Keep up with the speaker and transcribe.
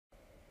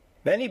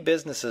Many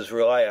businesses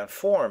rely on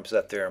forms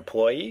that their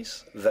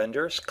employees,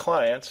 vendors,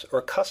 clients,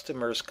 or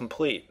customers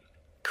complete.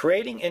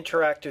 Creating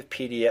interactive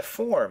PDF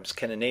forms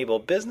can enable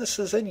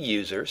businesses and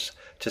users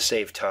to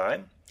save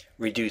time,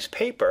 reduce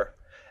paper,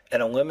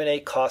 and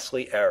eliminate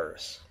costly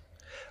errors.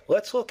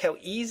 Let's look how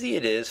easy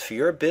it is for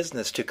your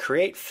business to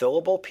create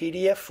fillable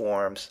PDF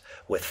forms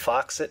with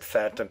Foxit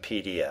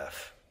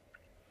PhantomPDF.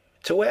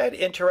 To add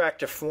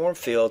interactive form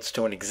fields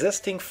to an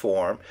existing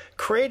form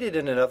created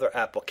in another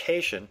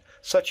application,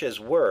 such as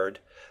Word,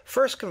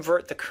 first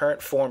convert the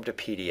current form to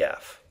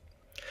PDF.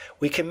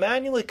 We can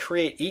manually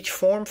create each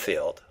form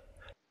field.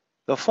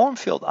 The form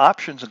field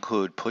options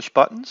include push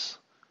buttons,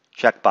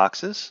 check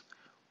boxes,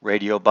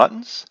 radio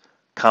buttons,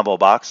 combo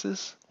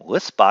boxes,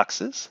 list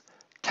boxes,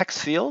 text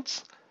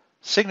fields,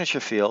 signature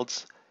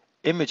fields,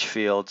 image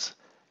fields,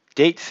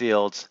 date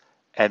fields,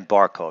 and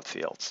barcode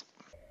fields.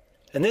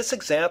 In this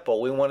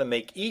example, we want to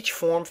make each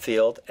form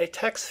field a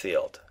text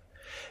field.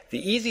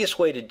 The easiest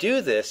way to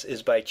do this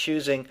is by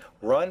choosing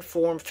Run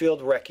Form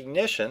Field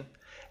Recognition,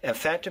 and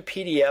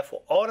PhantomPDF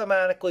will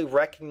automatically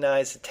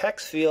recognize the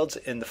text fields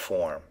in the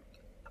form.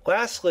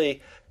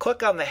 Lastly,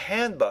 click on the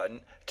Hand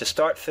button to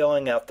start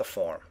filling out the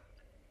form.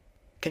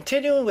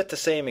 Continuing with the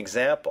same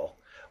example,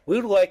 we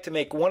would like to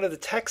make one of the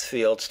text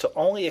fields to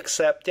only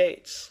accept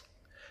dates.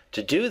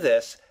 To do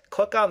this,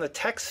 click on the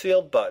Text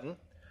Field button,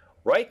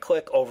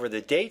 right-click over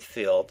the Date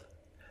field,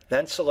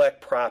 then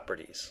select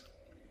Properties.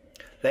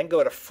 Then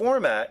go to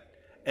Format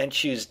and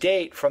choose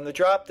Date from the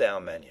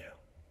drop-down menu.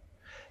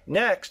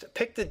 Next,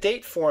 pick the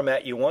date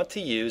format you want to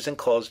use and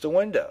close the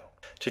window.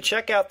 To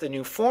check out the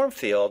new form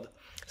field,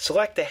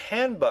 select the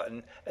Hand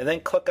button and then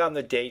click on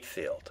the Date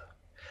field.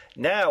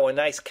 Now a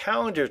nice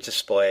calendar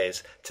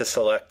displays to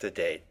select the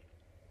date.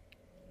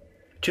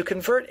 To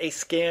convert a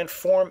scanned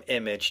form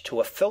image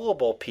to a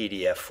fillable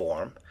PDF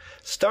form,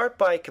 start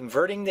by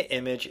converting the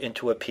image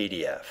into a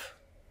PDF.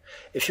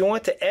 If you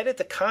want to edit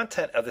the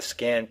content of the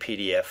scanned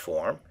PDF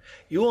form,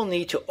 you will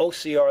need to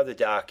OCR the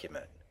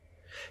document.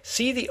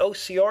 See the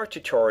OCR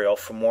tutorial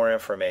for more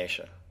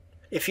information.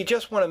 If you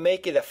just want to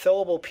make it a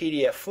fillable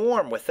PDF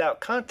form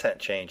without content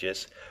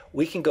changes,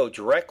 we can go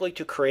directly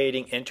to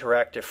creating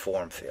interactive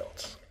form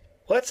fields.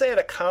 Let's add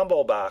a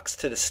combo box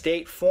to the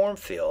state form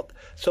field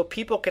so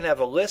people can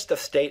have a list of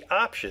state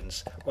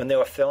options when they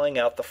are filling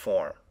out the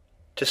form.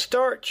 To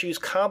start, choose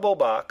Combo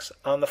Box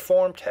on the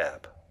Form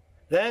tab.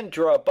 Then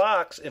draw a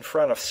box in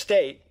front of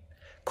State,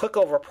 click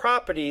over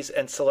Properties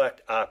and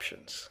select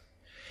Options.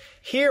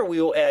 Here we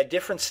will add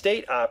different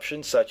state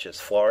options such as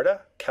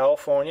Florida,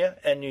 California,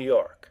 and New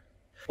York.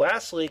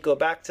 Lastly, go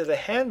back to the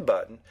Hand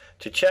button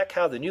to check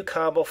how the new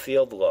combo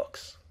field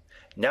looks.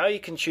 Now you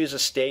can choose a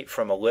state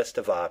from a list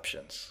of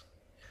options.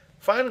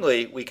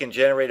 Finally, we can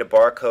generate a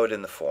barcode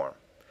in the form.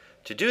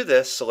 To do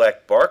this,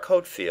 select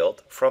Barcode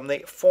field from the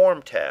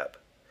Form tab.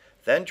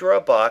 Then draw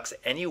a box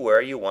anywhere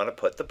you want to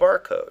put the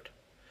barcode.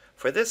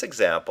 For this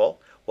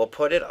example, we'll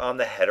put it on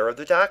the header of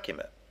the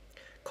document.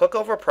 Click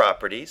over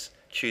Properties,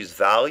 choose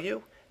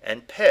Value,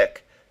 and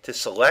Pick to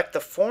select the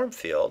form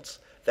fields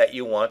that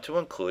you want to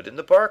include in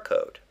the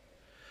barcode.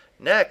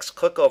 Next,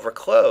 click over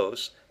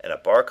Close, and a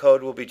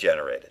barcode will be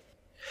generated.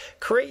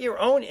 Create your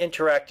own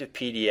interactive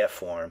PDF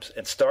forms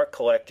and start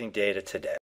collecting data today.